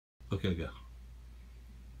Okay, go.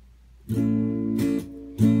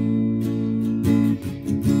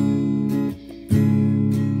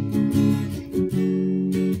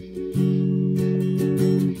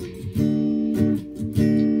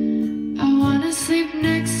 I wanna sleep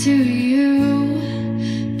next to you,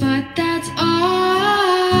 but that's all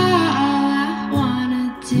I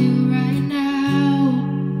wanna do right now.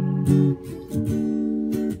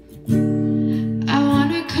 I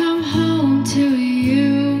wanna come home to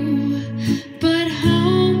you, but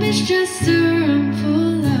home is just a room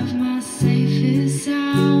full of my safest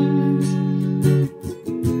sounds.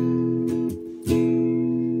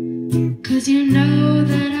 'Cause you know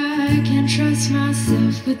that I can't trust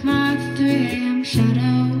myself with my 3 a.m.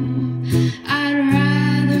 shadow. I'd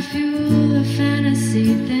rather fuel a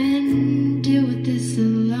fantasy than deal with this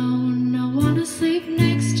alone. I wanna sleep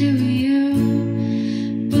next to you,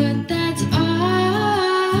 but that's all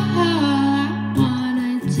I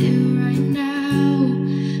wanna do right now.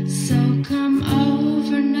 So come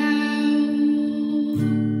over now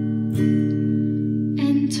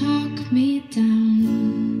and talk me down.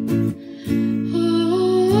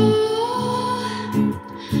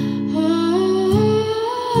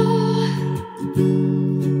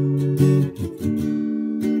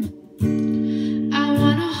 I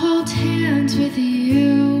wanna hold hands with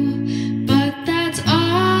you, but that's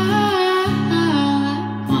all I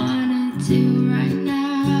wanna do right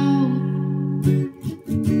now.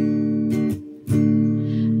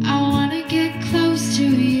 I wanna get close to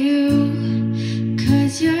you,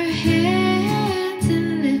 'cause your hands and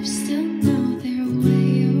lips still know their way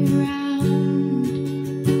around.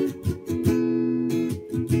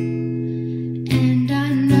 And I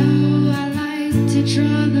know I like to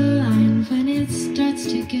draw the line when it starts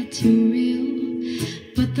to get too real.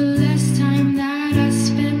 But the less time that I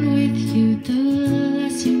spend with you, the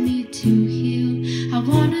less you need to heal. I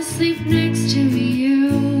wanna sleep next to you,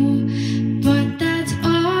 but that's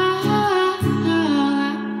all I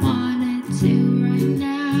wanna do right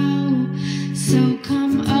now. So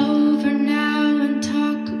come over now and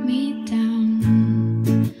talk me down.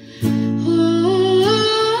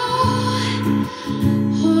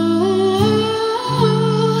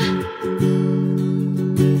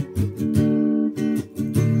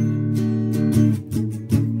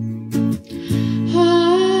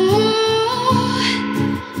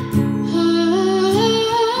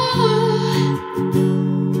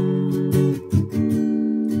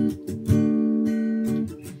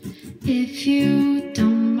 If you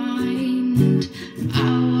don't mind,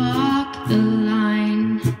 I'll walk the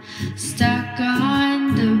line, stuck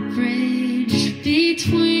on the bridge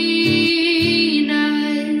between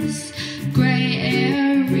us, gray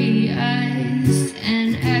areas and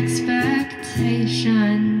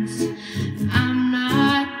expectations. I'm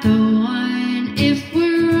not the one if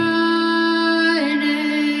we're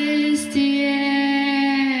honest,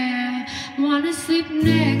 yeah. Wanna sleep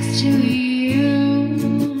next to you.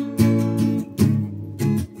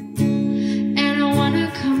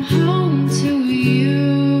 Home to you,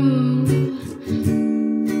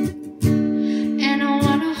 and I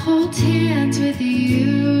wanna hold hands with you,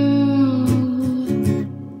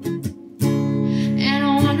 and I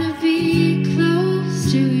wanna be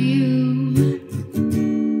close to you,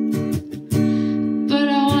 but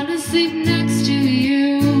I wanna sleep now.